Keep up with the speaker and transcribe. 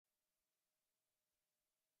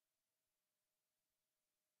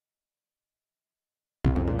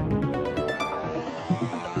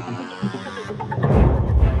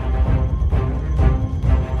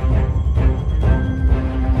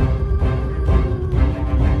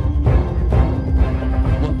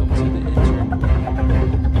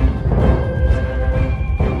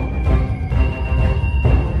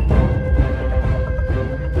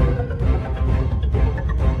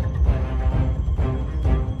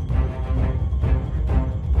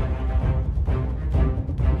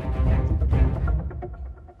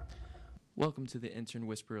Welcome to the Intern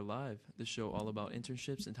Whisperer Live, the show all about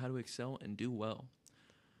internships and how to excel and do well.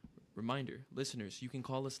 Reminder, listeners, you can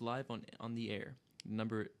call us live on the air.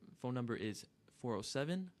 Phone number is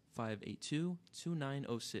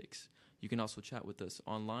 407-582-2906. You can also chat with us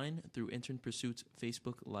online through Intern Pursuit's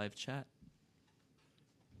Facebook live chat.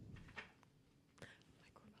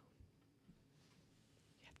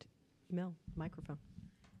 Microphone.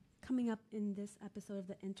 Coming up in this episode of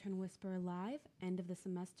the Intern Whisperer Live, end of the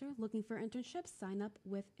semester, looking for internships, sign up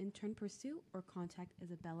with Intern Pursuit or contact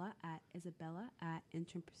Isabella at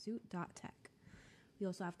internpursuit.tech. We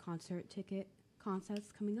also have concert ticket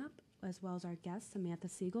contests coming up, as well as our guest, Samantha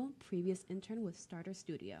Segal, previous intern with Starter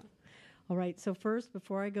Studio. All right, so first,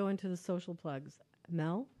 before I go into the social plugs,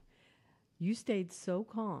 Mel, you stayed so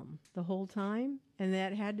calm the whole time, and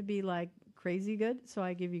that had to be like crazy good, so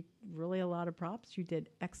I give you really a lot of props. You did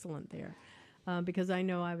excellent there, because I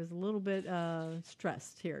know I was a little bit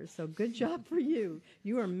stressed here, so good job for you.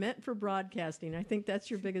 You are meant for broadcasting. I think that's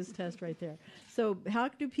your biggest test right there. So how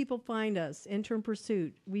do people find us? Intern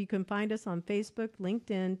Pursuit. We can find us on Facebook,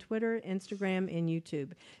 LinkedIn, Twitter, Instagram, and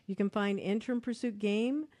YouTube. You can find Intern Pursuit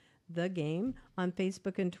The Game, on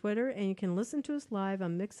Facebook and Twitter, and you can listen to us live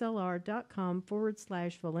on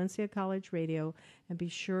mixlr.com/Valencia College Radio, and be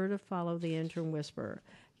sure to follow the Intern Whisperer.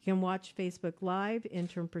 You can watch Facebook Live,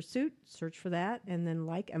 Intern Pursuit, search for that, and then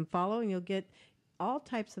like and follow, and you'll get all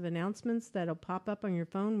types of announcements that'll pop up on your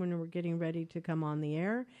phone when we're getting ready to come on the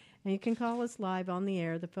air. And you can call us live on the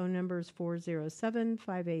air. The phone number is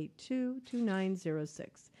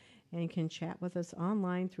 407-582-2906. And you can chat with us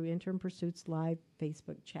online through Intern Pursuit's live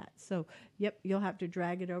Facebook chat. So, yep, you'll have to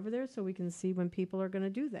drag it over there so we can see when people are going to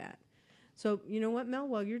do that. So, you know what, Mel?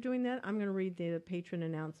 While you're doing that, I'm going to read the patron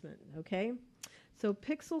announcement, okay? So,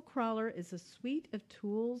 Pixel Crawler is a suite of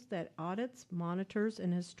tools that audits, monitors,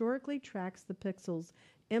 and historically tracks the pixels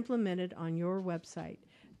implemented on your website.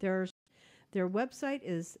 Their website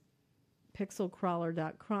is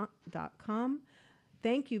pixelcrawler.com.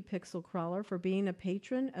 Thank you, Pixel Crawler, for being a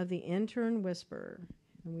patron of the Intern Whisperer.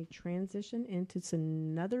 And we transition into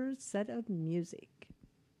another set of music.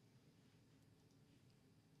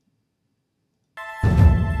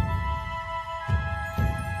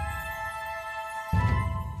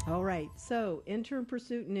 All right, so Intern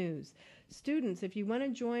Pursuit news. Students, if you want to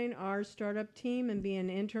join our startup team and be an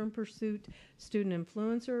Intern Pursuit student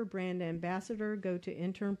influencer or brand ambassador, go to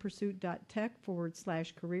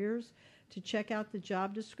internpursuit.tech/careers. to check out the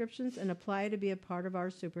job descriptions and apply to be a part of our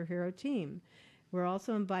superhero team. We're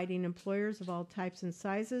also inviting employers of all types and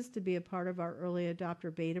sizes to be a part of our early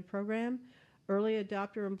adopter beta program. Early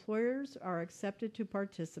adopter employers are accepted to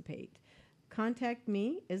participate. Contact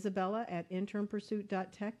me, Isabella, at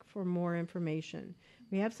internpursuit.tech for more information.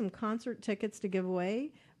 We have some concert tickets to give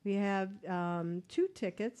away. We have 2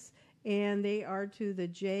 tickets, and they are to the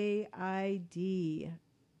JID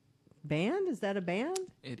band. Is that a band?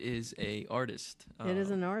 It is a artist. It is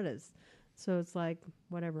an artist. So it's like,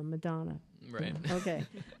 whatever, Madonna. Right. Okay.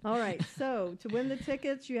 All right. So to win the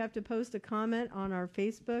tickets, you have to post a comment on our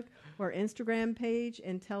Facebook or Instagram page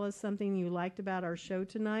and tell us something you liked about our show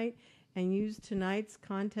tonight, and use tonight's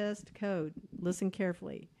contest code. Listen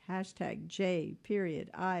carefully. #J.I.D.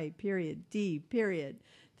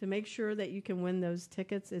 to make sure that you can win those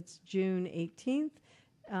tickets. It's June 18th.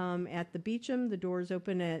 At the Beecham. The doors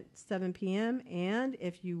open at 7 p.m. And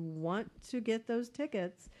if you want to get those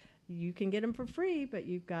tickets, you can get them for free, but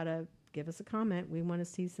you've got to give us a comment. We want to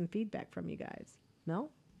see some feedback from you guys.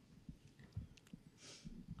 Mel?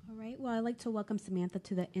 All right. Well, I'd like to welcome Samantha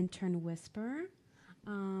to the Intern Whisperer.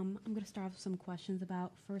 I'm going to start off with some questions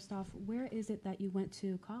about, first off, where is it that you went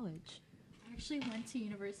to college? I actually went to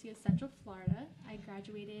University of Central Florida. I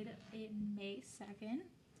graduated in May 2nd.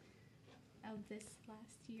 Of this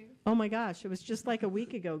last year. Oh my gosh, it was just like a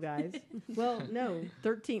week ago, guys. Well, no,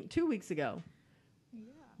 2 weeks ago.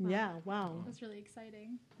 Yeah, wow. It was really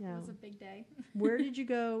exciting. Yeah. It was a big day. Where did you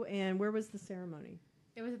go, and where was the ceremony?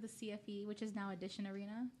 It was at the CFE, which is now Edition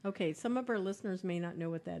Arena. Okay, some of our listeners may not know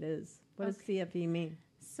what that is. What does CFE mean?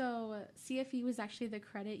 So CFE was actually the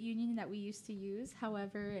credit union that we used to use.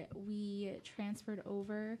 However, we transferred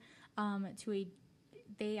over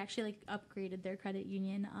they actually upgraded their credit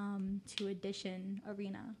union to Edition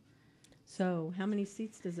Arena. So how many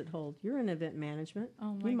seats does it hold? You're in event management.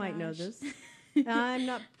 Oh my You might know this. I'm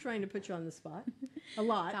not trying to put you on the spot. A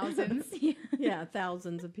lot. Thousands. Yeah,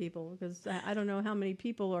 thousands of people. Because I don't know how many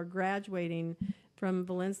people are graduating from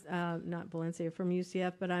from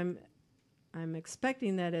UCF, but I'm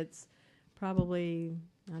expecting that it's probably,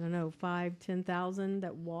 5,000-10,000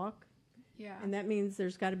 that walk Yeah. And that means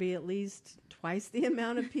there's got to be at least twice the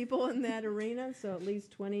amount of people in that arena, so at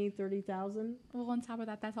least 20, 30,000. Well, on top of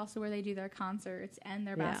that, that's also where they do their concerts and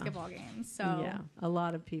their Yeah. basketball games. So Yeah, a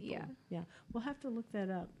lot of people. Yeah. We'll have to look that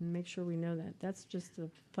up and make sure we know that. That's just a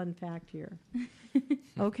fun fact here.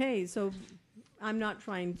 Okay, so I'm not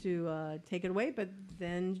trying to take it away, but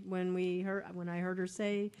then when I heard her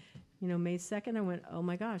say, May 2nd, I went, oh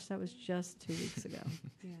my gosh, that was just 2 weeks ago.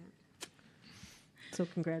 Yeah. So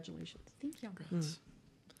congratulations. thank you. Congrats.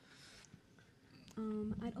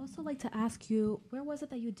 I'd also like to ask you, where was it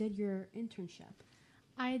that you did your internship?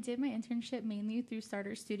 I did my internship mainly through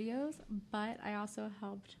Starter Studios, but I also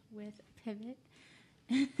helped with Pivot.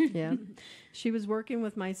 Yeah. She was working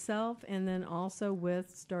with myself and then also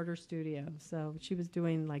with Starter Studio. So she was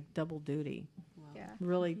doing like double duty. Wow. Yeah.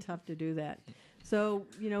 Really tough to do that. So,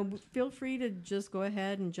 feel free to just go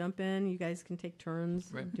ahead and jump in. You guys can take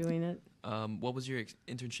turns Right. doing it. What was your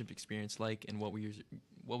internship experience like, and what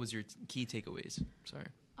was your key takeaways? Sorry.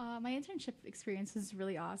 My internship experience was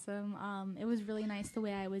really awesome. It was really nice the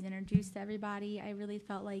way I was introduced to everybody. I really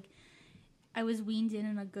felt like I was weaned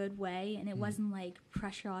in a good way, and it wasn't like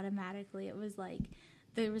pressure automatically. It was like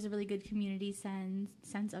there was a really good community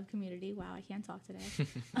sense of community. Wow, I can't talk today.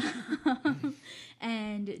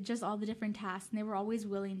 And just all the different tasks, and they were always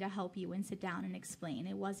willing to help you and sit down and explain.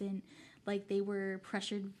 It wasn't like they were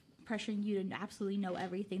pressuring you to absolutely know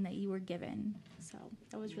everything that you were given. So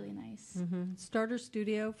that was really nice. Starter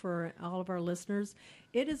Studio, for all of our listeners,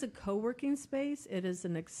 it is a co-working space. It is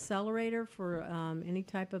an accelerator for any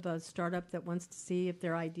type of a startup that wants to see if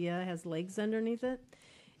their idea has legs underneath it.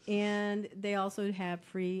 And they also have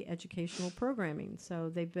free educational programming. So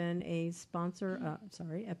they've been a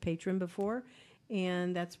a patron before.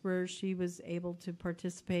 And that's where she was able to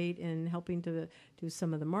participate in helping to do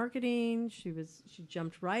some of the marketing. She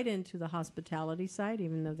jumped right into the hospitality side,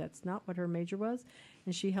 even though that's not what her major was.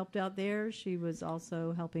 And she helped out there. She was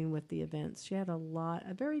also helping with the events. She had a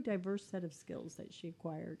very diverse set of skills that she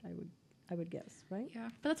acquired, I would guess, right? Yeah,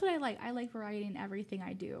 but that's what I like. I like variety in everything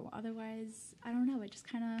I do. Otherwise, I don't know, it just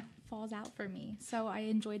kind of falls out for me. So I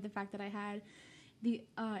enjoyed the fact that I had the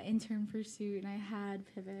intern pursuit, and I had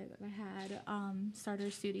Pivot, and I had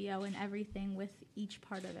Starter Studio, and everything with each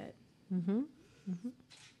part of it.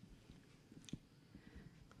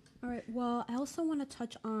 All right. Well, I also want to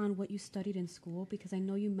touch on what you studied in school, because I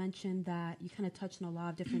know you mentioned that you kind of touched on a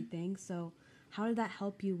lot of different things. So how did that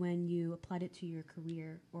help you when you applied it to your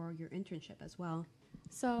career or your internship as well?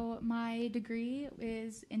 So my degree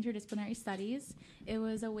is interdisciplinary studies. It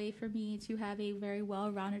was a way for me to have a very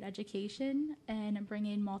well-rounded education and bring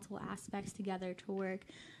in multiple aspects together to work.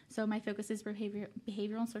 So my focus is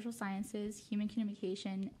behavioral and social sciences, human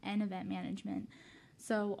communication, and event management.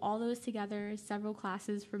 So all those together, several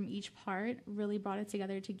classes from each part, really brought it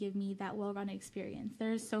together to give me that well-rounded experience.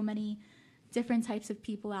 There's so many different types of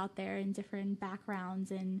people out there in different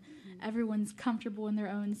backgrounds, and everyone's comfortable in their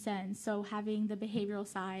own sense. So having the behavioral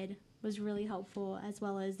side was really helpful, as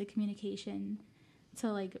well as the communication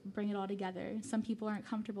to like bring it all together. Some people aren't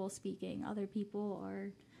comfortable speaking. Other people are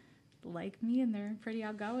like me, and they're pretty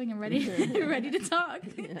outgoing and ready to talk.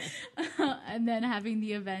 And then having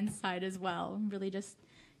the events side as well really just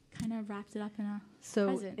kind of wrapped it up in a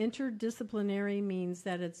present. Interdisciplinary means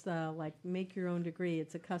that it's like make your own degree.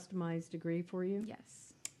 It's a customized degree for you?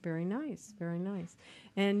 Yes. Very nice, very nice.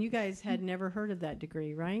 And you guys had never heard of that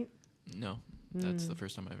degree, right? No, that's the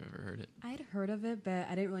first time I've ever heard it. I'd heard of it, but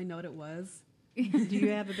I didn't really know what it was. Do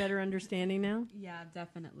you have a better understanding now? Yeah,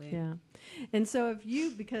 definitely. Yeah. And so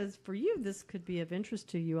because for you, this could be of interest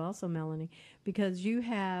to you also, Melanie, because you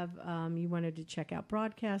have, you wanted to check out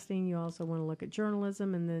broadcasting. You also want to look at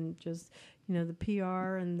journalism, and then just, the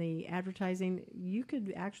PR and the advertising. You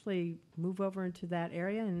could actually move over into that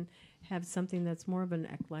area and have something that's more of an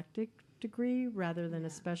eclectic degree rather than a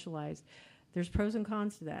specialized. There's pros and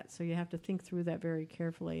cons to that, so you have to think through that very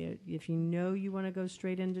carefully. If you know you want to go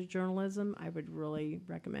straight into journalism, I would really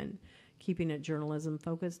recommend keeping it journalism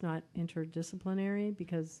focused, not interdisciplinary,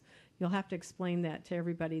 because you'll have to explain that to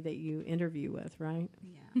everybody that you interview with, right?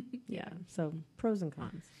 Yeah. Yeah, so pros and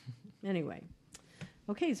cons. Anyway.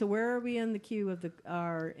 Okay, so where are we in the queue of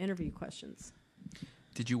our interview questions?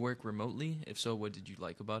 Did you work remotely? If so, what did you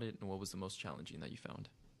like about it, and what was the most challenging that you found?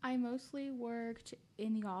 I mostly worked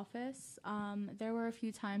in the office. There were a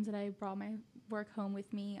few times that I brought my work home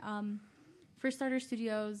with me. For Starter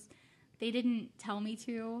Studios, they didn't tell me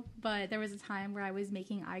to, but there was a time where I was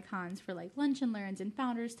making icons for like lunch and learns and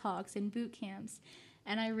founders talks and boot camps,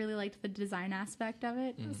 and I really liked the design aspect of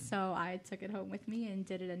it. So I took it home with me and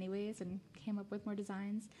did it anyways and came up with more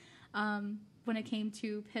designs. when it came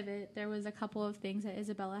to Pivot, there was a couple of things that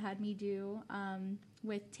Isabella had me do.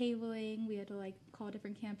 With tabling, we had to like call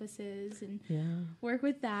different campuses and work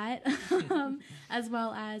with that, as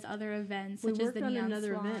well as other events such as the Neon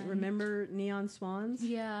another Swan. event. Remember Neon Swans?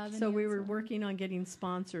 Yeah. So we Neon were Swan. working on getting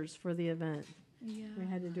sponsors for the event. Yeah. We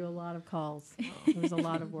had to do a lot of calls. It was a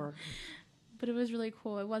lot of work. But it was really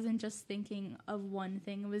cool. It wasn't just thinking of one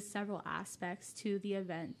thing. It was several aspects to the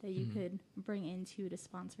event that you could bring into to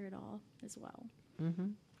sponsor it all as well. Mm-hmm.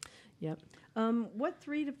 Yep. What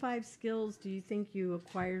 3 to 5 skills do you think you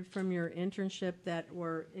acquired from your internship that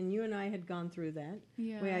were, and you and I had gone through that.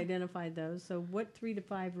 Yeah. We identified those. So what 3 to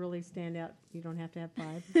 5 really stand out? You don't have to have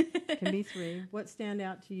 5. It can be 3. What stand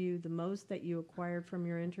out to you the most that you acquired from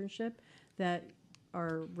your internship that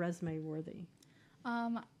are resume worthy?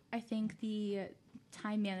 I think the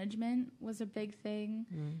time management was a big thing.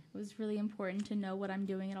 It was really important to know what I'm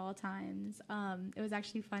doing at all times. It was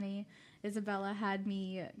actually funny. Isabella had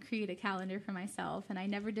me create a calendar for myself, and I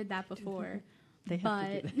never did that before. They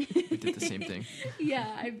have to do that. We did the same thing.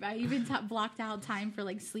 Yeah, I even blocked out time for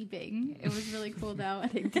like sleeping. It was really cool though.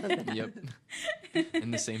 They've done that. Yep.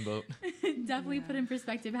 In the same boat. Definitely put in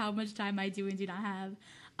perspective how much time I do and do not have.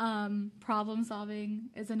 Problem solving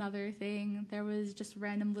is another thing. There was just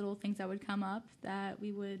random little things that would come up that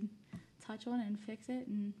we would touch on and fix it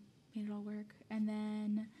and made it all work. And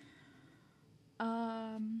then,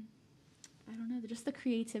 I don't know, just the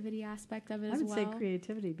creativity aspect of it as well. I would say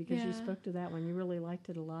creativity because you Yeah. spoke to that one. You really liked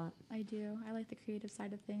it a lot. I do. I like the creative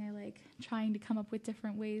side of thing. I like trying to come up with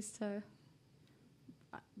different ways to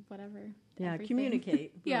whatever. Yeah, everything.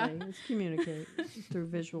 communicate. Yeah. Really. It's communicate through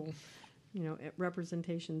visual,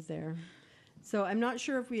 representations there. So I'm not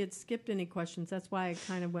sure if we had skipped any questions. That's why I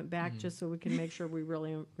kind of went back just so we can make sure we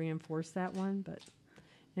really reinforce that one. But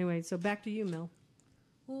anyway, so back to you, Mel.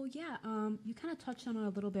 Well, yeah, you kind of touched on it a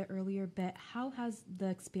little bit earlier, but how has the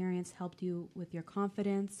experience helped you with your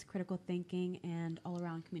confidence, critical thinking, and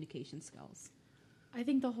all-around communication skills? I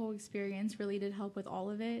think the whole experience really did help with all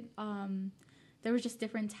of it. There was just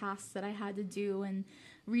different tasks that I had to do, and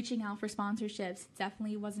reaching out for sponsorships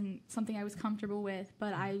definitely wasn't something I was comfortable with,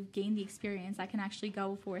 but I gained the experience. I can actually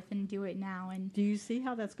go forth and do it now. And Do you see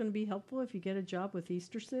how that's going to be helpful if you get a job with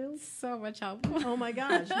Easter seals? so much help. Oh my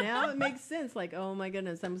gosh, now it makes sense. Like, oh my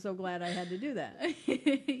goodness, I'm so glad I had to do that.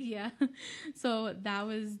 Yeah. So that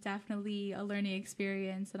was definitely a learning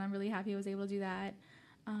experience, and I'm really happy I was able to do that.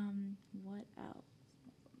 What else?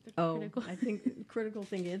 Critical. I think critical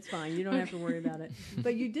thinking, it's fine. You don't have to worry about it.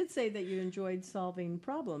 But you did say that you enjoyed solving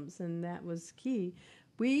problems, and that was key.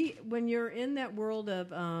 When you're in that world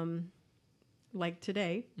of, like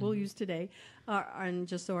today, we'll use today, and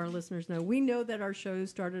just so our listeners know, we know that our show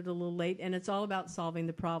started a little late, and it's all about solving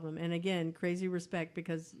the problem. And again, crazy respect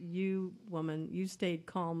because you, woman, you stayed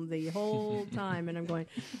calm the whole time, and I'm going,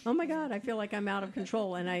 oh my God, I feel like I'm out of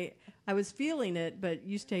control. And I was feeling it, but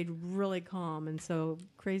you stayed really calm, and so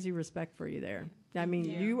crazy respect for you there. I mean,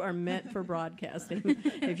 you are meant for broadcasting.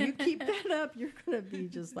 If you keep that up, you're going to be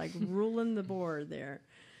just like ruling the board there.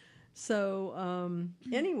 So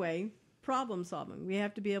anyway, problem solving. We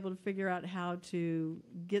have to be able to figure out how to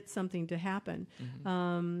get something to happen.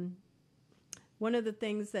 One of the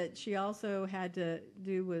things that she also had to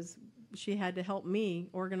do was she had to help me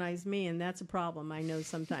organize me, and that's a problem I know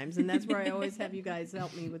sometimes, and that's where I always have you guys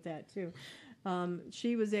help me with that too.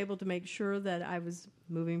 She was able to make sure that I was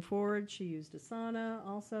moving forward. She used Asana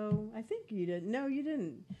also. I think you did. No, you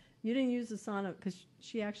didn't. You didn't use Asana because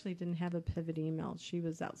she actually didn't have a Pivot email. She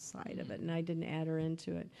was outside of it, and I didn't add her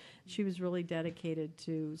into it. She was really dedicated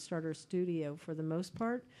to Starter Studio for the most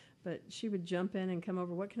part, but she would jump in and come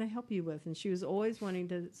over, what can I help you with? And she was always wanting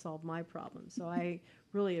to solve my problem. So I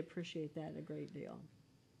really appreciate that a great deal.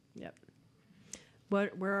 Yep.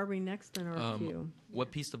 Where are we next in our queue?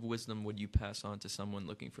 What piece of wisdom would you pass on to someone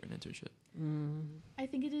looking for an internship? I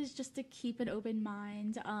think it is just to keep an open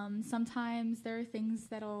mind. Sometimes there are things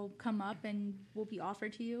that'll come up and will be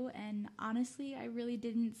offered to you. And honestly, I really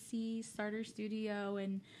didn't see Starter Studio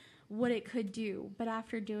and what it could do. But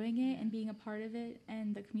after doing it and being a part of it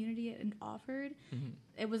and the community it offered,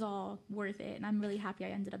 it was all worth it. And I'm really happy I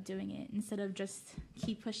ended up doing it instead of just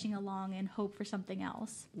keep pushing along and hope for something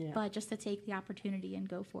else. Yeah. But just to take the opportunity and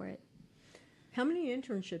go for it. How many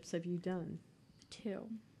internships have you done? 2,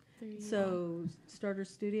 3. So Starter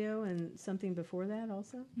Studio and something before that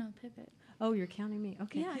also? No, Pivot. Oh, you're counting me.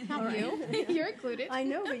 Okay. Yeah, All not right. you. You're included. I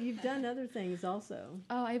know, but you've done other things also.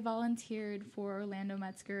 Oh, I volunteered for Orlando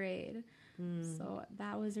Masquerade. So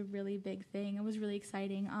that was a really big thing. It was really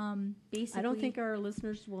exciting. Basically, I don't think our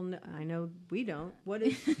listeners will know. I know we don't. What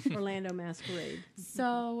is Orlando Masquerade?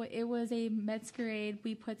 so. It was a masquerade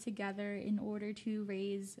we put together in order to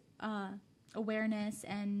raise awareness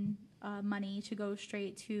and money to go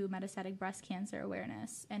straight to metastatic breast cancer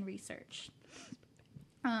awareness and research.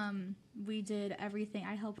 We did everything.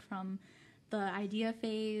 I helped from the idea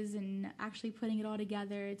phase and actually putting it all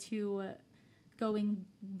together to going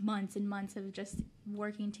months and months of just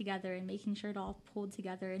working together and making sure it all pulled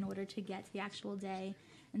together in order to get to the actual day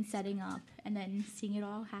and setting up and then seeing it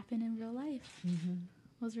all happen in real life.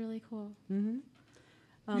 Was really cool.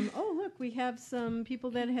 Oh, look, we have some people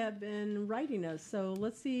that have been writing us. So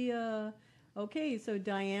let's see. Okay, so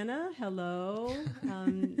Diana, hello.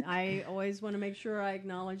 I always want to make sure I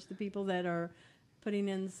acknowledge the people that are putting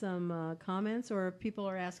in some comments or if people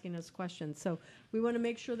are asking us questions. So we want to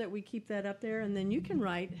make sure that we keep that up there, and then you can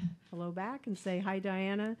write hello back and say, hi,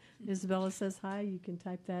 Diana. Isabella says hi. You can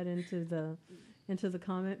type that into the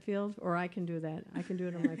comment field, or I can do that. I can do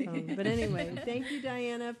it on my phone. But anyway, thank you,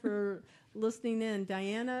 Diana, for listening in.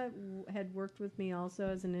 Diana had worked with me also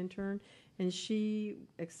as an intern, and she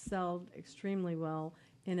excelled extremely well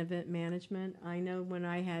in event management. I know when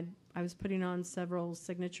I was putting on several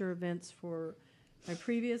signature events for my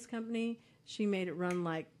previous company, she made it run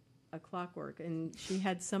like a clockwork, and she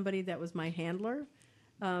had somebody that was my handler,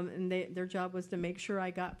 and their job was to make sure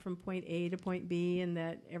I got from point A to point B and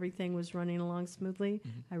that everything was running along smoothly.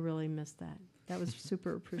 I really missed that. That was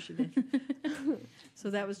super appreciative.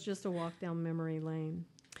 So that was just a walk down memory lane.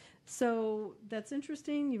 So that's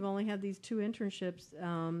interesting. You've only had these 2 internships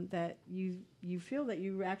that you feel that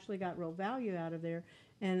you actually got real value out of there.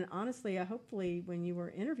 And honestly, hopefully when you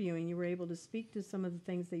were interviewing, you were able to speak to some of the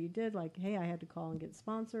things that you did, like, hey, I had to call and get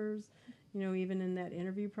sponsors. You know, even in that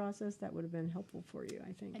interview process, that would have been helpful for you,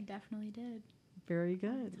 I think. I definitely did. Very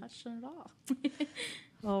good. Touched on it all.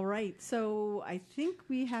 All right. So I think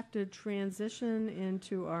we have to transition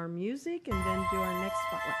into our music and then do our next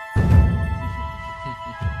spotlight.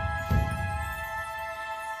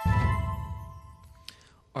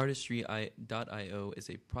 Artistry.io is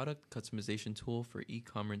a product customization tool for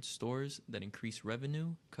e-commerce stores that increase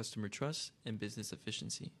revenue, customer trust, and business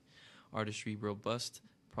efficiency. Artistry robust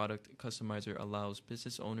product customizer allows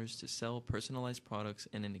business owners to sell personalized products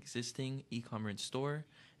in an existing e-commerce store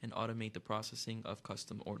and automate the processing of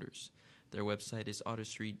custom orders. Their website is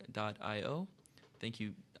artistry.io. Thank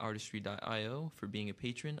you, Artistry.io, for being a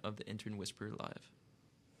patron of the Intern Whisperer Live.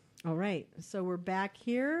 All right, so we're back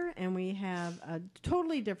here, and we have a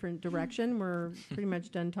totally different direction. We're pretty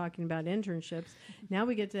much done talking about internships. Now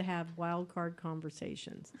we get to have wild card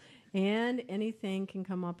conversations, and anything can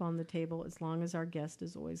come up on the table as long as our guest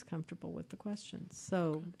is always comfortable with the questions.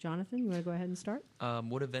 So, Jonathan, you want to go ahead and start?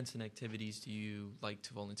 What events and activities do you like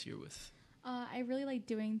to volunteer with? I really like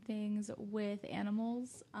doing things with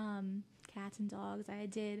animals, cats and dogs. I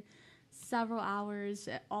did several hours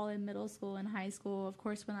all in middle school and high school. Of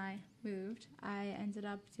course, when I moved, I ended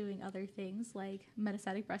up doing other things like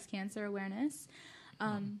metastatic breast cancer awareness.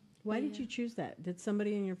 Why did you choose that? Did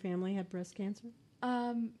somebody in your family have breast cancer?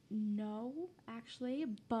 No, actually,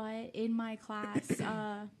 but in my class,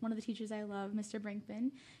 one of the teachers I love, Mr.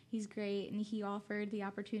 Brinkman, he's great, and he offered the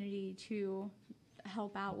opportunity to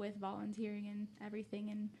help out with volunteering and everything,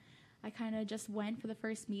 and I kind of just went for the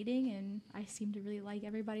first meeting, and I seemed to really like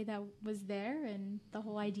everybody that was there and the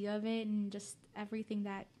whole idea of it and just everything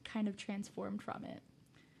that kind of transformed from it.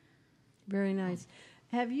 Very nice.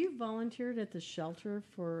 Have you volunteered at the shelter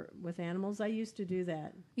with animals? I used to do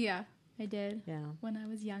that. Yeah, I did. Yeah. When I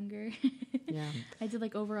was younger. Yeah. I did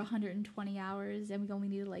like over 120 hours, and we only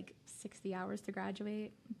needed like 60 hours to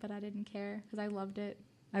graduate, but I didn't care because I loved it.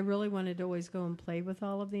 I really wanted to always go and play with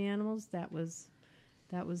all of the animals. That was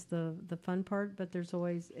the fun part, but there's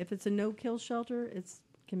always, if it's a no-kill shelter,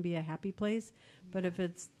 can be a happy place, but if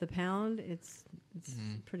it's the pound, it's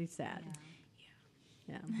pretty sad.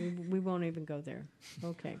 Yeah, we won't even go there.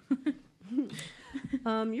 Okay.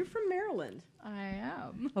 You're from Maryland. I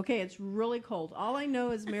am. Okay, it's really cold. All I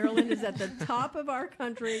know is Maryland is at the top of our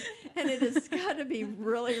country, and it has got to be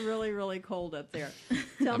really, really, really cold up there.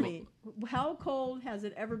 Tell me, how cold has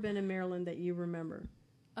it ever been in Maryland that you remember?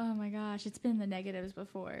 Oh my gosh, it's been the negatives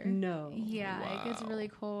before. No. Yeah, Wow. It gets really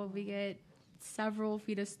cold. We get several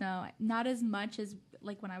feet of snow. Not as much as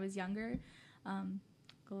like when I was younger.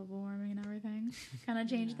 Global warming and everything kind of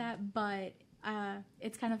changed that, but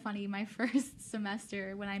It's kind of funny. My first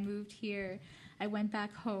semester when I moved here, I went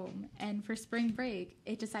back home, and for spring break,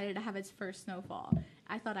 it decided to have its first snowfall.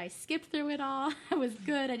 I thought I skipped through it all. I was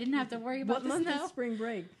good. I didn't have to worry about What the month snow. is spring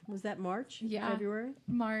break? Was that March? Yeah. February?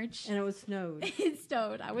 March. And it was snowed. It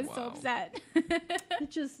snowed. I was so Wow. upset. It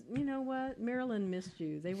just, you know what? Maryland missed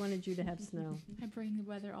you. They wanted you to have snow. I bring the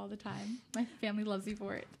weather all the time. My family loves me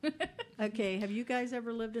for it. Okay, have you guys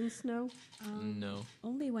ever lived in snow? No.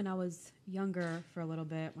 Only when I was younger for a little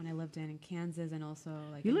bit, when I lived in Kansas, and also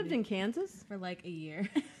like You lived in Kansas? for like a year.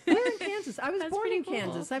 Where in Kansas? I was That's born pretty in cool.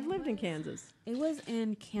 Kansas. I've lived in Kansas. It was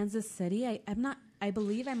in Kansas City. I'm not. I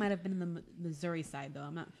believe I might have been in the Missouri side though.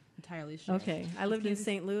 I'm not entirely sure. Okay, I lived in Kansas-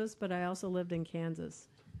 St. Louis, but I also lived in Kansas.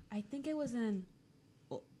 I think it was in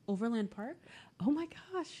Overland Park. Oh my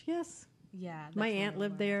gosh, yes. Yeah, that's My where aunt it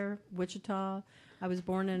lived was. there, Wichita. I was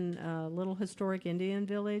born in a little historic Indian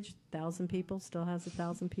village, 1,000 people, still has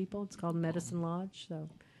 1,000 people. It's called Medicine Lodge, so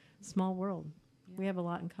small world. We have a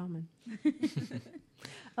lot in common.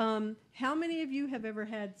 How many of you have ever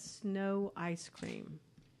had snow ice cream?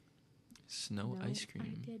 Snow No, ice I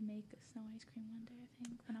cream. did make a snow ice cream one day, I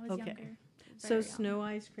think, when I was Okay. younger. So Very snow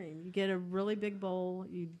ice cream. You get a really big bowl.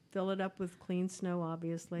 You fill it up with clean snow,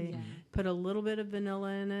 obviously. Yeah. Put a little bit of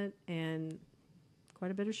vanilla in it and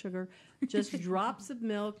quite a bit of sugar. Just drops of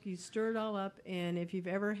milk. You stir it all up. And if you've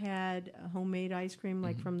ever had a homemade ice cream,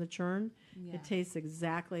 like Mhm. from the churn, Yeah. it tastes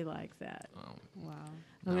exactly like that. Oh, Wow. I'm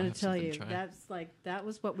I'll going have to tell something you, to try. that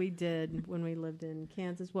was what we did when we lived in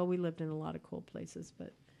Kansas. Well, we lived in a lot of cold places,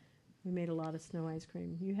 but we made a lot of snow ice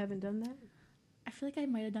cream. You haven't done that? I feel like I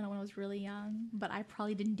might have done it when I was really young, but I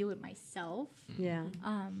probably didn't do it myself. Yeah.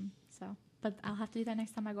 But I'll have to do that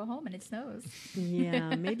next time I go home and it snows.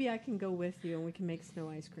 Yeah. Maybe I can go with you and we can make snow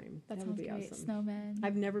ice cream. That would sounds be great. awesome. Snowman.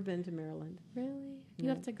 I've never been to Maryland. Really? You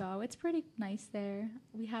No. have to go. It's pretty nice there.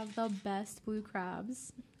 We have the best blue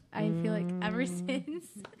crabs. I feel like ever since,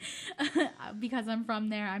 because I'm from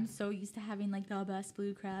there, I'm so used to having like the best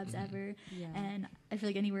blue crabs ever. Yeah. And I feel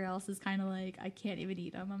like anywhere else is kind of like, I can't even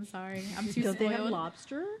eat them. I'm sorry. I'm too Don't they have spoiled.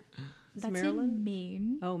 lobster? Is That's Maryland? in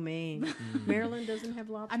Maine. Oh, Maine. Maryland doesn't have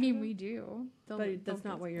lobster. I mean, though? we do. But that's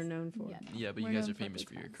not what you're known for. Yeah, no. yeah, but We're you guys known are famous for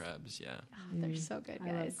blue your crabs. Yeah. Oh, they're so good, I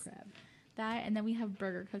guys. love crab. That, and then we have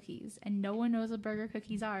burger cookies. And no one knows what burger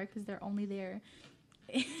cookies are because they're only there.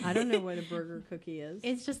 I don't know what a burger cookie is.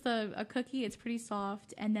 It's just a cookie. It's pretty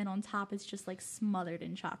soft, and then on top it's just like smothered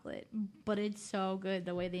in chocolate. But it's so good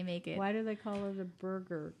the way they make it. Why do they call it a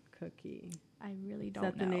burger cookie? I really Is don't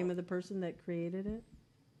that know. the name of the person that created it?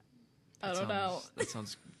 I don't know. That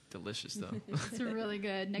sounds delicious, though. It's really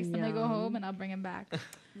good. Next time I go Yum. home, and I'll bring them back.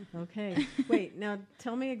 Okay. Wait, now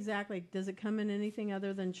tell me exactly. Does it come in anything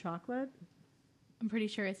other than chocolate? I'm pretty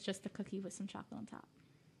sure it's just a cookie with some chocolate on top.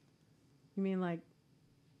 You mean like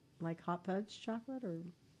hot fudge chocolate or?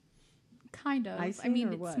 Kind of. I Icing mean,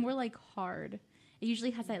 or it's what? more like hard. It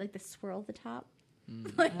usually has that like the swirl at the top.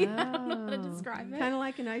 Mm. Like I don't know how to Oh. describe it. Kind of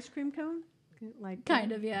like an ice cream cone? Like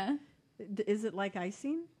Kind of, yeah. Is it like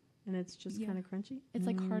icing? And it's just Yeah. kind of crunchy? It's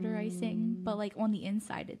like harder icing, but like on the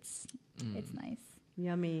inside, it's Mm. nice.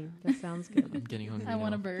 Yummy. That sounds good. I'm getting hungry I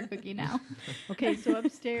want a now. burger cookie now. Okay, so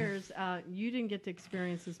upstairs, you didn't get to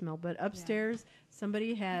experience this, Mel, but upstairs,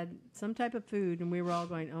 somebody had some type of food, and we were all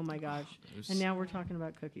going, oh my gosh. It was- And now we're talking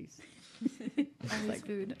about cookies. Always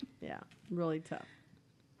food. Yeah, really tough.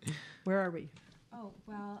 Where are we? Oh,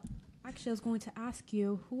 well, actually, I was going to ask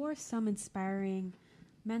you, who are some inspiring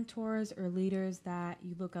mentors or leaders that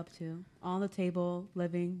you look up to? On the table,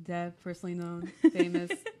 living, dead, personally known, famous.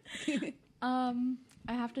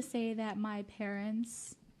 I have to say that my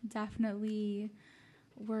parents definitely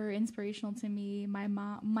were inspirational to me.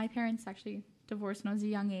 My parents actually divorced when I was a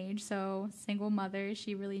young age, so single mother.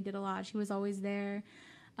 She really did a lot. She was always there.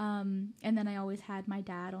 And then I always had my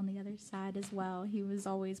dad on the other side as well. He was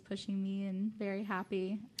always pushing me and very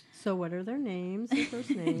happy. So what are their names, their first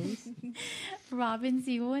names? Robin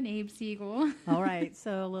Siegel and Abe Siegel. All right,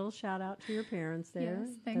 so a little shout out to your parents there.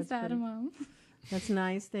 Yes, thanks, That's Dad pretty- and Mom. That's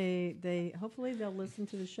nice. They hopefully they'll listen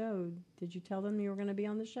to the show. Did you tell them you were going to be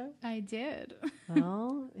on the show? I did.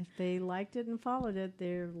 Well, if they liked it and followed it,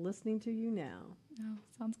 they're listening to you now. Oh,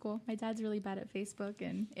 sounds cool. My dad's really bad at Facebook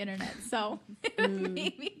and internet, so Mm.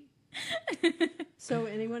 maybe. So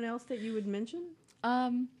anyone else that you would mention?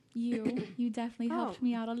 You definitely helped Oh.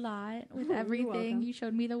 me out a lot with Oh, you're everything. welcome. You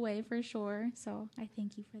showed me the way for sure. So I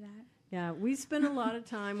thank you for that. Yeah, we spent a lot of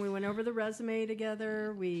time. We went over the resume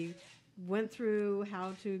together. We went through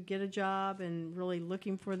how to get a job and really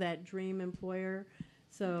looking for that dream employer.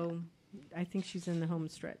 So I think she's in the home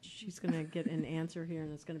stretch. She's going to get an answer here,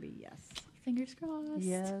 and it's going to be yes. Fingers crossed.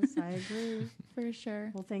 Yes, I agree. For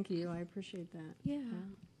sure. Well, thank you. I appreciate that. Yeah.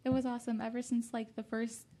 It was awesome. Ever since like the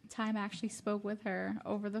first time I actually spoke with her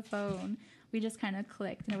over the phone, we just kind of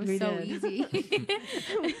clicked, and it was We so did. easy.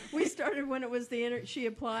 We started when it was she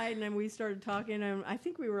applied, and then we started talking, and I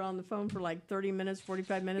think we were on the phone for like 30 minutes,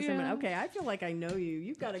 45 minutes. I went, Yeah. okay, I feel like I know you.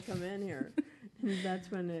 You've got to come in here. And that's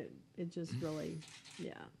when it just really,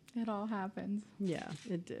 It all happened.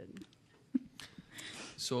 it did.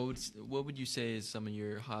 So what would you say is some of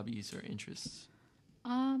your hobbies or interests?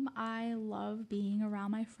 I love being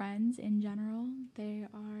around my friends in general. They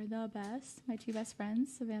are the best. My two best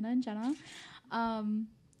friends, Savannah and Jenna.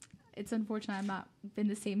 It's unfortunate I'm not in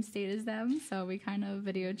the same state as them, so we kind of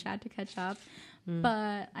video chat to catch up.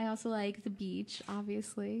 But I also like the beach,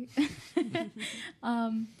 obviously.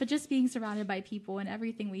 But just being surrounded by people and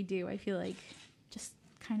everything we do, I feel like just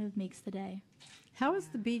kind of makes the day. How is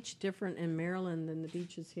the beach different in Maryland than the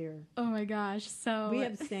beaches here? Oh my gosh. So We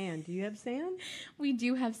have sand. Do you have sand? we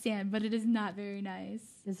do have sand, but it is not very nice.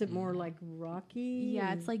 Is it more like rocky?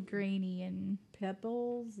 Yeah, and it's like grainy and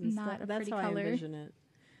pebbles and not stuff? a That's pretty how color. I envision it.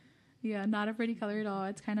 yeah, not a pretty color at all.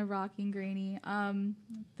 It's kind of rocky and grainy.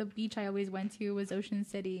 The beach I always went to was Ocean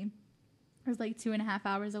City. It was like 2.5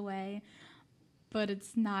 hours away, but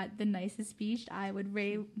it's not the nicest beach. I would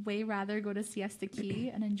way rather go to Siesta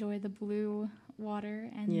Key and enjoy the blue water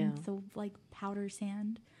and the like powder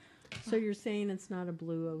sand. So you're saying it's not a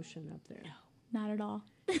blue ocean up there? Not at all.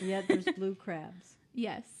 Yet there's blue crabs.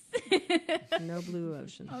 Yes. No blue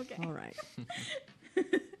ocean. Okay. All right.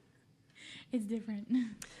 It's different.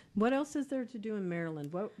 What else is there to do in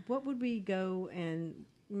Maryland? What would we go, and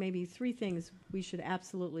maybe 3 things we should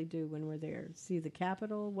absolutely do when we're there? See the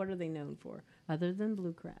Capitol. What are they known for other than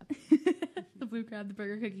blue crab? The blue crab, the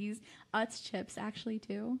burger cookies, Utz chips actually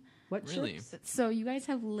too. What Really? chips? So you guys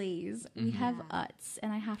have Lay's. We have Utz,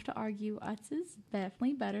 and I have to argue Utz is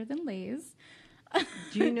definitely better than Lay's.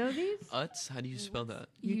 Do you know these? Utz? How do you spell that?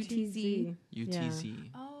 UTZ. UTZ.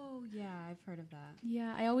 Oh, yeah, I've heard of that.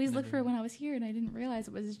 Yeah, I always looked for it when I was here, and I didn't realize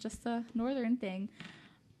it was just a northern thing.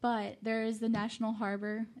 But there is the National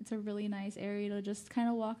Harbor. It's a really nice area to just kind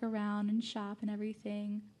of walk around and shop and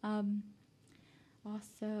everything.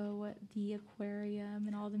 Also, the aquarium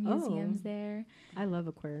and all the museums there. I love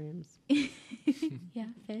aquariums. Yeah,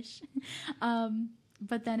 fish.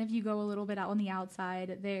 But then if you go a little bit out on the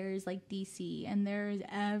outside, there's like DC, and there's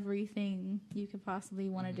everything you could possibly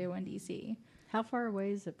want to do in DC. How far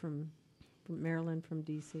away is it from Maryland from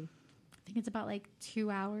D.C.? I think it's about like 2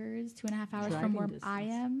 hours, 2.5 hours Driving from where distance. I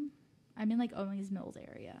am. I'm in like Owings Mills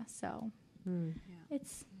area, so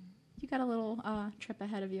it's you got a little trip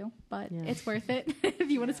ahead of you, but Yeah. it's worth it if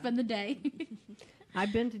you want to spend the day.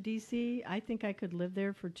 I've been to D.C. I think I could live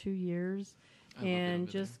there for 2 years I love it and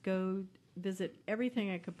over there. just go visit everything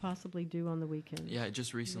I could possibly do on the weekend. Yeah, I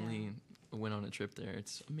just recently went on a trip there.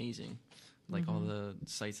 It's amazing. Like all the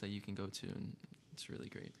sites that you can go to, and it's really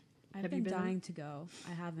great. I've Have you been been? dying to go.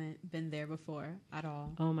 I haven't been there before at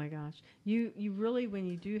all. Oh my gosh. You really, when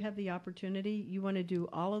you do have the opportunity, you want to do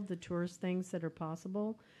all of the tourist things that are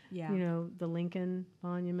possible. Yeah. You know, the Lincoln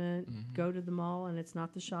Monument, go to the mall, and it's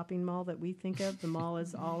not the shopping mall that we think of. The mall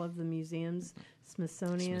is all of the museums,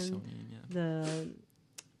 Smithsonian, yeah. the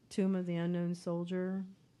Tomb of the Unknown Soldier.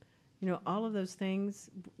 You know, all of those things.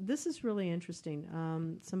 This is really interesting.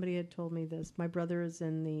 Somebody had told me this. My brother is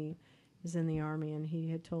in the Army, and he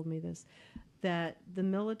had told me this, that the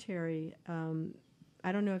military,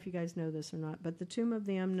 I don't know if you guys know this or not, but the Tomb of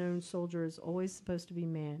the Unknown Soldier is always supposed to be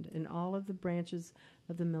manned, and all of the branches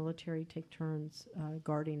of the military take turns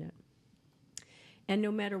guarding it. And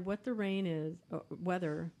no matter what the rain is,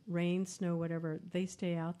 weather, rain, snow, whatever, they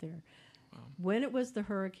stay out there. Wow. When it was the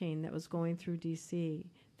hurricane that was going through D.C.,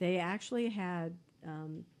 they actually had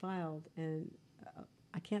filed, and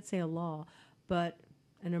I can't say a law, but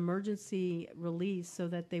an emergency release so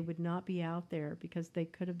that they would not be out there because they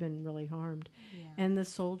could have been really harmed. Yeah. And the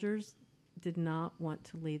soldiers did not want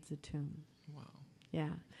to leave the tomb. Wow. Yeah.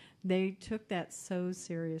 They took that so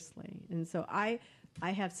seriously. And so I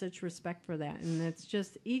have such respect for that. And it's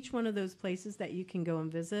just each one of those places that you can go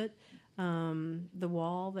and visit. The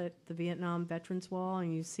wall, the Vietnam Veterans Wall,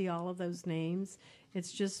 and you see all of those names.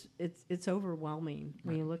 It's just, it's overwhelming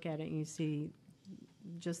when you look at it and you see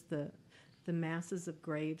just the masses of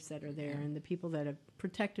graves that are there and the people that have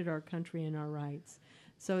protected our country and our rights.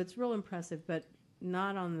 So it's real impressive, but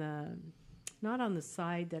not on the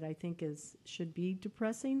side that I think should be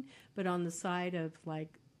depressing, but on the side of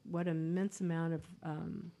like what immense amount of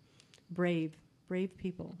brave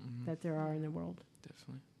people that there are in the world.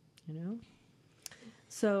 Definitely. You know?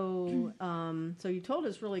 So, so you told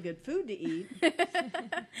us really good food to eat.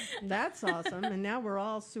 That's awesome. And now we're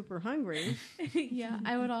all super hungry. Yeah,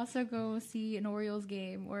 I would also go see an Orioles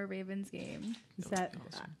game or a Ravens game. Is that,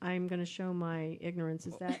 I'm going to show my ignorance.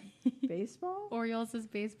 Is that baseball? Orioles is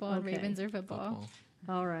baseball and Okay. Ravens are football.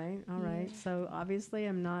 Football. All right. All right. Yeah. So obviously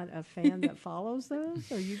I'm not a fan that follows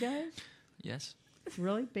those. Are you guys? Yes,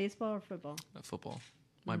 Really? Baseball or football? football.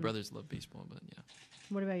 My brothers love baseball, but yeah.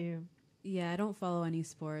 What about you? Yeah, I don't follow any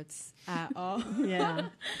sports at all. Yeah.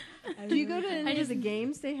 Do you go to any I of the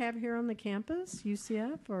games they have here on the campus,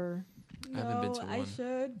 UCF, or I haven't been to I one.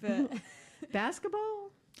 should, but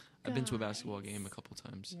basketball? I've been to a Guys. basketball game a couple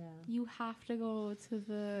times. Yeah. You have to go to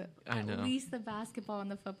the I know. at least the basketball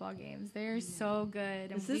and the football games. They're so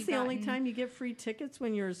good. Is this the only time you get free tickets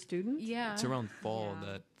when you're a student? Yeah. It's around fall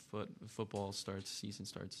Yeah. that football season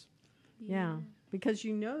starts. Yeah, because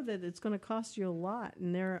you know that it's going to cost you a lot,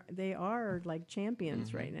 and they are like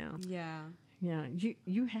champions right now. yeah. Yeah,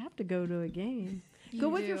 you have to go to a game. You Go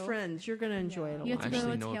with your do. friends. You're going to enjoy it a You lot. have to Actually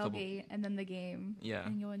go to know a a couple- tailgate and then the game. Yeah.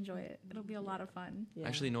 And you'll enjoy it. It'll be a lot of fun. Yeah. I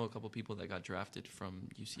actually know a couple people that got drafted from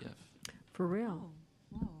UCF. For real.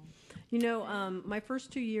 Oh, You know, my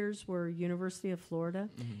first 2 years were University of Florida,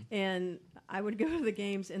 and I would go to the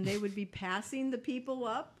games, and they would be passing the people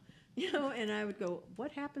up, you know, and I would go,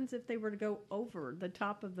 what happens if they were to go over the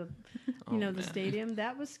top of the, Oh, the man. stadium?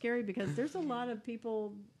 That was scary because there's a lot of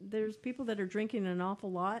people, there's people that are drinking an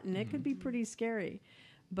awful lot, and it could be pretty scary.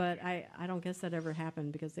 But I don't guess that ever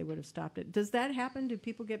happened because they would have stopped it. Does that happen? Do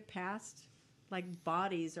people get passed, like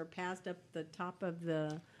bodies are passed up the top of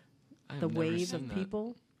the I've the never wave seen of that.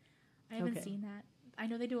 people? I haven't Okay. seen that. I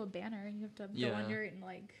know they do a banner and you have to go Yeah. under it and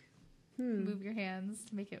like Hmm. move your hands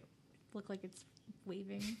to make it look like it's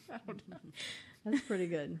waving. I don't know. That's pretty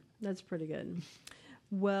good. That's pretty good.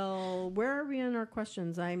 Well, where are we in our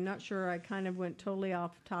questions? I'm not sure. I kind of went totally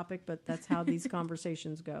off topic, but that's how these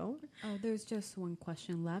conversations go. Oh, there's just one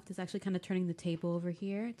question left. It's actually kind of turning the table over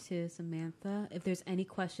here to Samantha. If there's any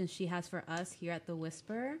questions she has for us here at the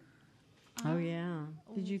Whisper. Oh, yeah.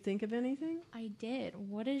 Did you think of anything? I did.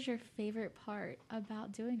 What is your favorite part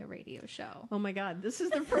about doing a radio show? Oh, my God. This is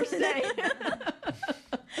the first day.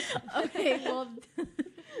 Okay, well,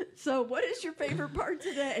 So what is your favorite part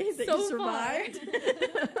today that So you survived?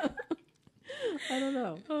 I don't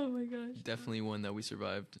know. oh my gosh. Definitely one that we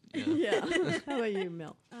survived. Yeah. Yeah. How about you,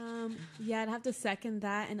 Mel? Yeah, I'd have to second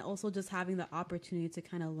that, and also just having the opportunity to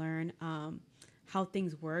kind of learn how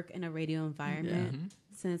things work in a radio environment. Mhm.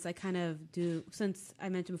 Since since I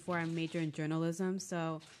mentioned before, I'm major in journalism,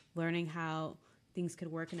 so learning how things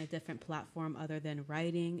could work in a different platform other than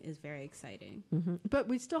writing is very exciting. But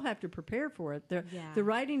we still have to prepare for it. Yeah. The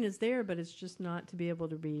writing is there, but it's just not to be able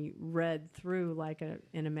to be read through like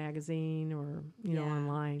in a magazine or Yeah.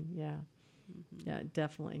 online. Yeah, yeah,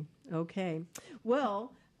 definitely. Okay,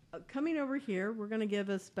 well. Coming over here, we're going to give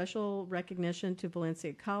a special recognition to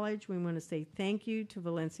Valencia College. We want to say thank you to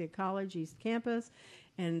Valencia College East Campus.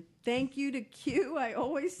 And thank you to Q. I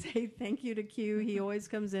always say thank you to Q. He always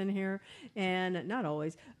comes in here, and not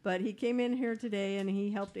always, but he came in here today and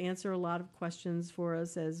he helped answer a lot of questions for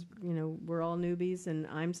us. As you know, we're all newbies, and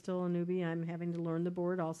I'm still a newbie. I'm having to learn the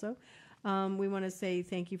board also. We want to say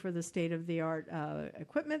thank you for the state-of-the-art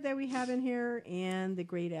equipment that we have in here and the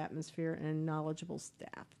great atmosphere and knowledgeable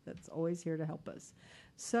staff that's always here to help us.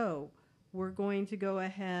 So we're going to go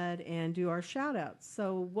ahead and do our shout-outs.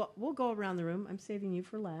 So we'll go around the room. I'm saving you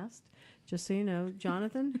for last, just so you know.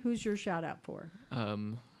 Jonathan, who's your shout-out for?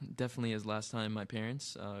 Definitely as last time, my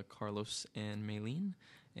parents, Carlos and Maylene,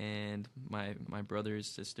 and my brother's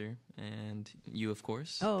sister, and you, of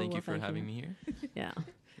course. Oh, Thank well, you for thank having you. me here. Yeah.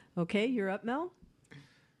 Okay, you're up, Mel.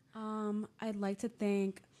 I'd like to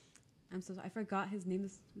thank. I forgot his name. The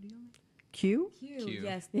studio. Q? Q. Q.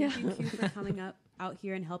 Yes, Yeah. thank you, Q, for coming out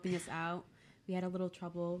here and helping us out. We had a little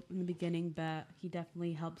trouble in the beginning, but he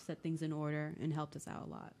definitely helped set things in order and helped us out a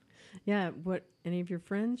lot. Yeah. What? Any of your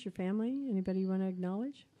friends, your family, anybody you want to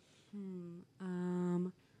acknowledge?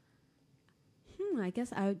 I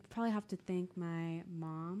guess I would probably have to thank my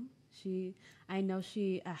mom.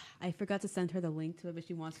 I forgot to send her the link to it, but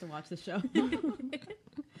she wants to watch the show.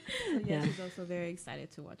 Yeah. She's also very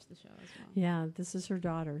excited to watch the show as well. Yeah, this is her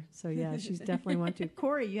daughter. So, yeah, she's definitely want to.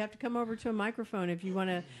 Corey, you have to come over to a microphone if you want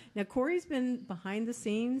to. Now, Corey's been behind the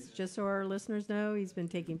scenes, just so our listeners know. He's been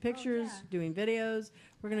taking pictures, doing videos.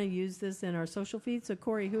 We're going to use this in our social feed. So,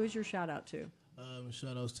 Corey, who is your shout-out to?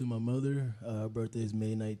 Shout outs to my mother. Her birthday is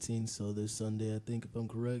May 19th, so this Sunday, I think, if I'm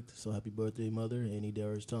correct. So happy birthday, Mother. Annie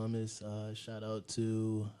Darius Thomas. Shout out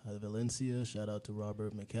to Valencia. Shout out to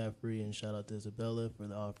Robert McCaffrey. And shout out to Isabella for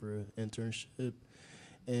the offer of internship.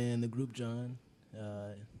 And the group, John.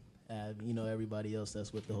 everybody else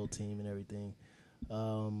that's with the whole team and everything.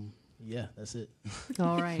 Yeah, that's it.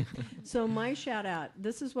 All right. So my shout out,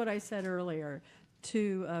 this is what I said earlier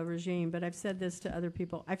to Regine, but I've said this to other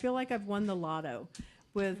people. I feel like I've won the lotto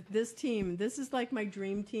with this team. This is like my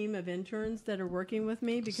dream team of interns that are working with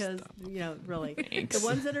me because, really, Thanks. the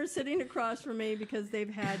ones that are sitting across from me because they've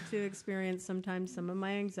had to experience sometimes some of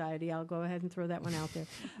my anxiety. I'll go ahead and throw that one out there.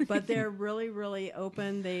 But they're really, really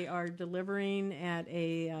open. They are delivering at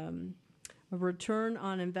a return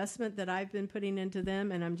on investment that I've been putting into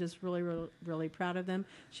them, and I'm just really, really, really proud of them.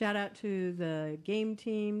 Shout out to the game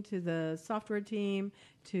team, to the software team,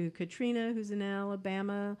 to Katrina, who's in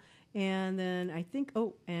Alabama, and then I think,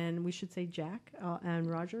 and we should say Jack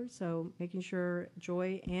and Roger, so making sure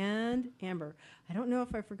Joy and Amber. I don't know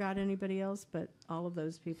if I forgot anybody else, but all of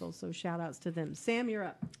those people, so shout outs to them. Sam, you're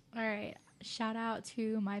up. All right. Shout out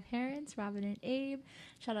to my parents, Robin and Abe.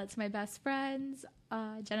 Shout out to my best friends,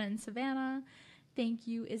 Jenna and Savannah. Thank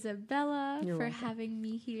you, Isabella, You're for welcome. having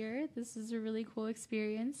me here. This is a really cool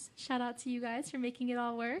experience. Shout out to you guys for making it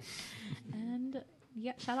all work. And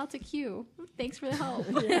yeah, shout out to Q. Thanks for the help.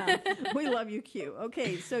 Yeah, we love you, Q.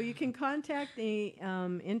 Okay, so you can contact the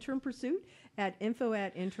Intern Pursuit at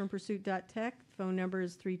info@internpursuit.tech. Phone number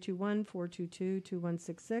is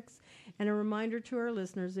 321-422-2166. And a reminder to our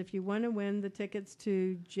listeners, if you want to win the tickets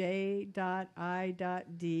to J.I.D.,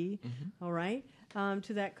 all right,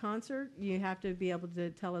 to that concert, you have to be able to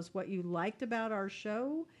tell us what you liked about our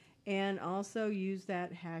show and also use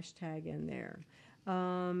that hashtag in there.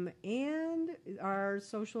 And our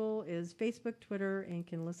social is Facebook, Twitter, and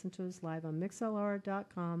can listen to us live on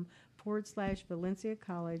mixlr.com/Valencia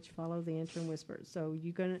College. Follow the Intern Whispers. So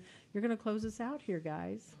you're gonna close us out here,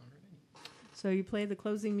 guys. So you play the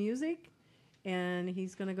closing music, and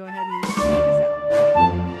he's gonna go ahead and.